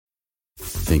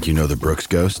Think you know the Brooks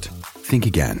Ghost? Think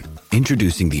again.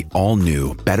 Introducing the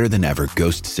all-new, better-than-ever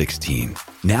Ghost 16.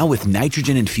 Now with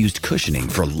nitrogen-infused cushioning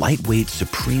for lightweight,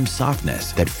 supreme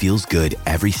softness that feels good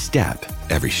every step,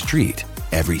 every street,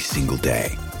 every single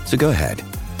day. So go ahead,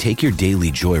 take your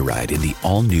daily joyride in the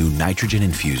all-new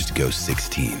nitrogen-infused Ghost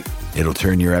 16. It'll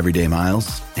turn your everyday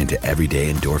miles into everyday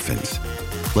endorphins.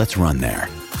 Let's run there.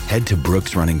 Head to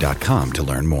brooksrunning.com to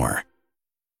learn more.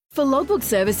 For logbook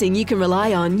servicing you can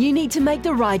rely on, you need to make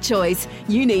the right choice.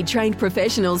 You need trained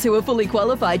professionals who are fully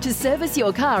qualified to service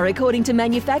your car according to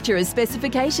manufacturer's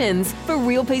specifications. For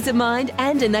real peace of mind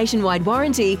and a nationwide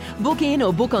warranty, book in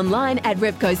or book online at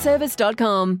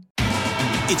repcoservice.com.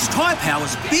 It's Tyre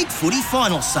Power's Big Footy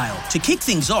Final Sale. To kick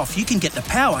things off, you can get the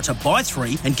power to buy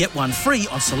 3 and get 1 free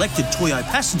on selected Toyo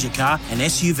passenger car and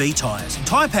SUV tyres.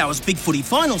 Tyre Power's Big Footy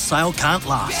Final Sale can't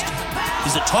last.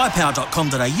 Visit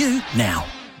tyrepower.com.au now.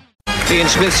 Ian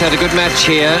Smith's had a good match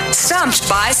here. Stumped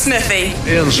by Smithy.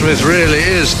 Ian Smith really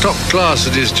is top class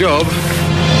at his job.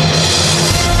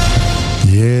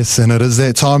 Yes, and it is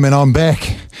that time, and I'm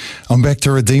back. I'm back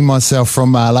to redeem myself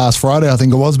from last Friday, I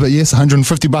think it was. But yes,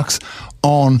 $150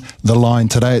 on the line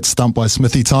today. It's Stumped by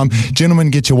Smithy time.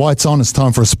 Gentlemen, get your whites on. It's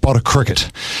time for a spot of cricket.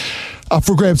 Up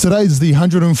for grabs today is the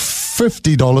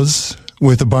 $150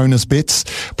 worth of bonus bets,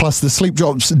 plus the Sleep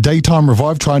Drops Daytime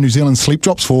Revive. Try New Zealand Sleep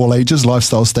Drops for all ages,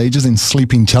 lifestyle stages and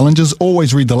sleeping challenges.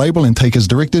 Always read the label and take as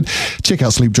directed. Check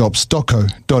out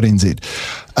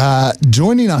sleepdrops.co.nz.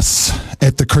 Joining us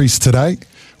at the crease today,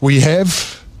 we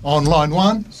have on line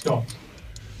 1,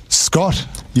 Scott,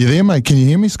 you there, mate? Can you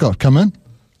hear me, Scott? Come in.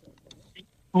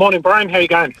 Morning, Brian. How you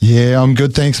going? Yeah, I'm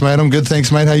good, thanks, mate.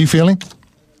 How you feeling?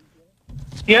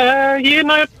 Yeah,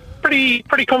 no, pretty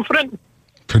confident.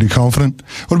 Pretty confident.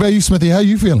 What about you, Smithy? How are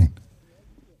you feeling?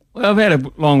 Well, I've had a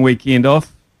long weekend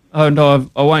off, and I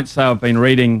won't say I've been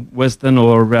reading Wisden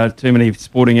or too many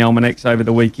sporting almanacs over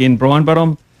the weekend, Brian. But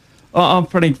I'm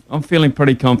feeling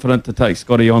pretty confident to take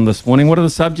Scotty on this morning. What are the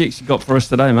subjects you got for us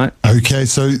today, mate? Okay,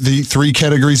 so the 3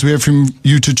 categories we have from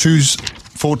you to choose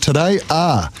for today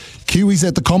are Kiwis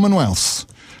at the Commonwealths,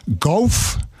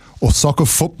 golf, or soccer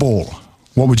football.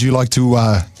 What would you like to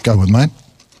go with, mate?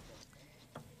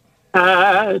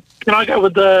 Can I go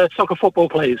with the soccer football,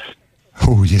 please?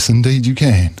 Oh, yes, indeed, you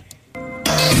can.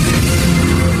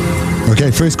 Okay,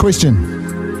 first question.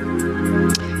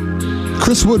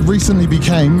 Chris Wood recently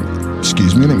became...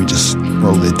 Excuse me, let me just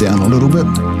roll that down a little bit.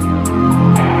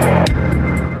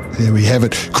 There we have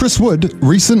it. Chris Wood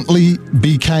recently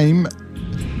became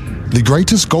the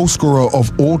greatest goal scorer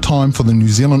of all time for the New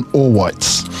Zealand All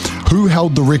Whites. Who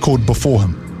held the record before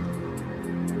him?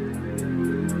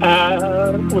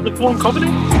 Was it Paul Coveney?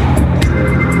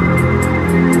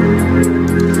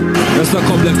 That's a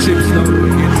couple of chips now.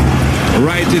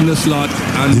 Right in the slot.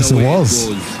 And yes, it was.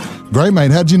 Great,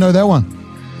 mate. How did you know that one?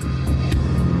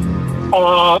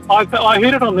 I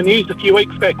heard it on the news a few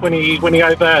weeks back when he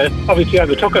obviously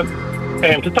overtook it,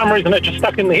 and for some reason it just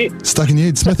stuck in the head. Stuck in your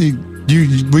head, Smithy.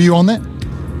 Were you on that?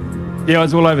 Yeah, I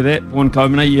was all over that. Vaughan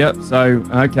Coveney, yep. So,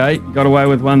 okay, got away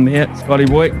with one there, Scotty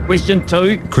boy. Question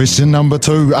 2. Question number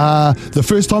 2. The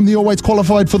first time the All Whites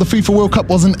qualified for the FIFA World Cup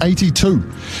was in 82.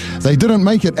 They didn't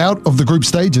make it out of the group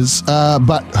stages,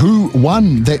 but who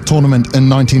won that tournament in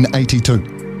 1982?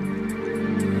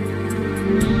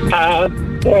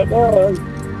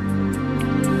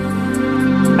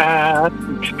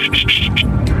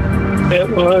 It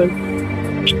was...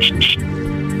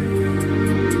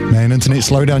 Man, internet,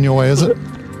 slow down your way, is it?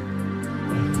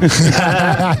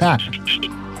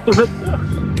 Was it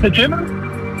Germany?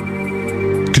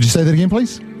 Could you say that again,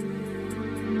 please?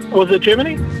 Was it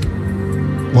Germany?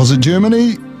 Was it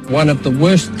Germany? One of the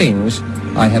worst things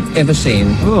I have ever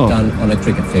seen done on a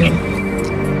cricket field.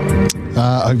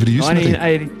 Over to you, Smithy.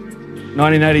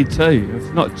 1982.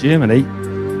 It's not Germany.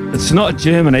 It's not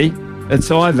Germany. It's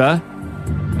either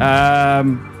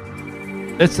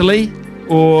Italy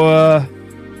or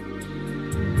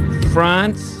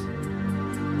France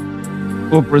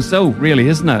or Brazil, really,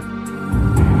 isn't it?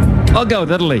 I'll go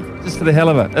with Italy, just for the hell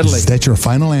of it. Italy. Is that your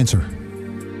final answer?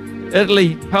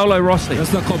 Italy, Paolo Rossi.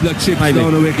 That's a couple of chips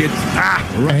down the wicket.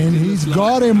 Right. And he's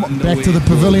got him. Back to the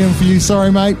pavilion for you. Sorry,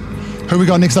 mate. Who we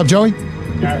got next up, Joey?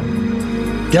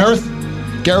 Gareth?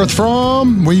 Gareth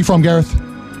from... Where are you from, Gareth?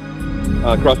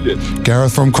 Christchurch.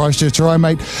 Gareth from Christchurch. All right,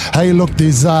 mate. Hey, look,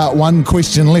 there's one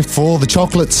question left for the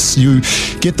chocolates. You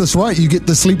get this right, you get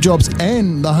the Sleep Jobs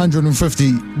and the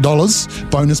 $150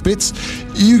 bonus bets.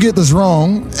 You get this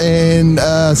wrong, and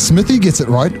Smithy gets it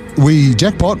right. We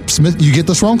jackpot. You get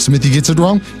this wrong, Smithy gets it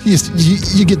wrong. Yes,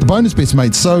 you get the bonus bets,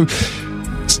 mate. So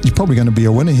You're probably going to be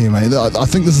a winner here, mate. I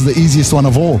think this is the easiest one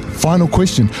of all. Final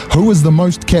question. Who is the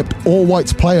most capped All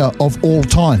Whites player of all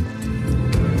time?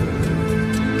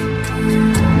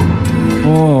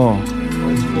 Oh.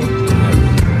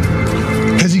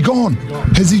 Has he gone?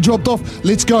 Has he dropped off?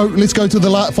 Let's go to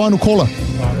the final caller.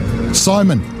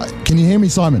 Simon. Can you hear me,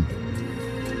 Simon?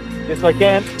 Yes, I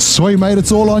can. Sweet, mate.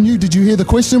 It's all on you. Did you hear the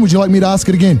question? Would you like me to ask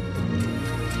it again?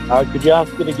 Could you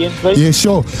ask it again, please? Yeah,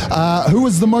 sure. Who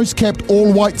is the most capped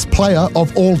All Whites player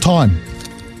of all time?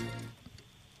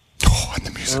 Oh, and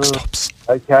the music stops.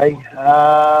 Okay.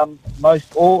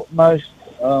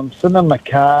 Cinema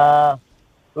car.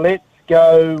 Let's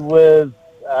go with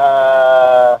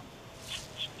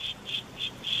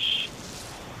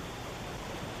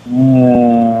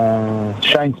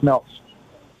Shane Smeltz.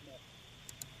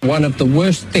 One of the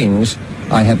worst things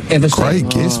I have ever seen. Great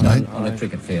guess, mate. On a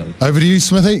cricket field. Over to you,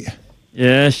 Smithy.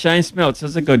 Yeah, Shane Smeltz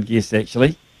is a good guess,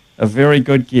 actually. A very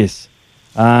good guess.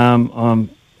 I'm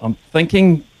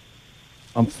thinking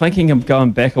of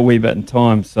going back a wee bit in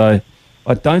time, so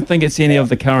I don't think it's any of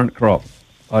the current crop.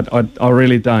 I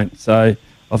really don't. So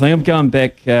I think I'm going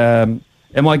back. Am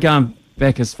I going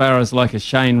back as far as like a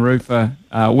Shane Rufer,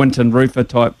 Winton Rufer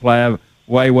type player,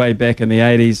 way back in the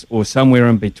 80s, or somewhere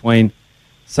in between?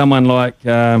 Someone like,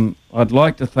 I'd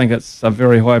like to think it's a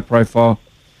very high profile.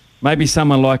 Maybe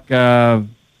someone like, I'll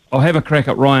have a crack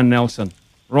at Ryan Nelson.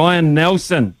 Ryan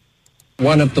Nelson.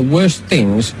 One of the worst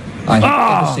things I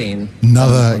have ever seen.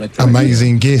 Another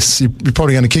amazing guess. You're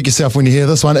probably going to kick yourself when you hear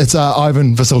this one. It's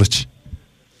Ivan Vasilic.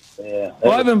 Yeah,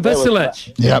 Ivan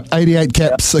Vasilic. Yeah, 88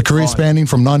 caps, a career spanning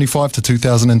from 95 to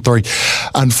 2003.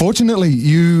 Unfortunately,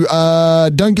 you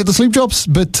don't get the sleep jobs,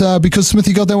 but because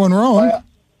Smithy got that one wrong,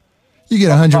 you get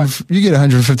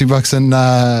 $150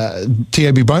 in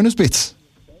TAB bonus bets.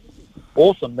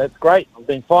 Awesome, that's great. I've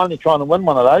been finally trying to win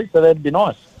one of those, so that'd be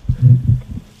nice.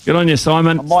 Good on you,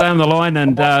 Simon. Stay on the line,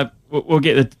 and we'll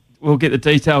get the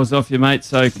details off you, mate.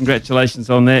 So congratulations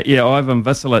on that. Yeah, Ivan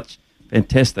Vasilic,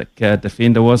 fantastic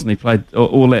defender, wasn't he? Played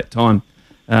all that time.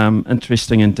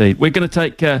 Interesting indeed. We're going to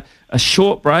take a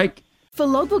short break. For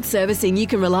logbook servicing you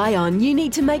can rely on, you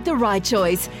need to make the right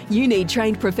choice. You need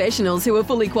trained professionals who are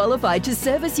fully qualified to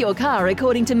service your car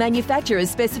according to manufacturer's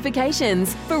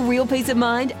specifications. For real peace of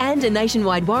mind and a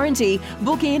nationwide warranty,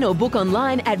 book in or book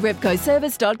online at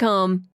repcoservice.com.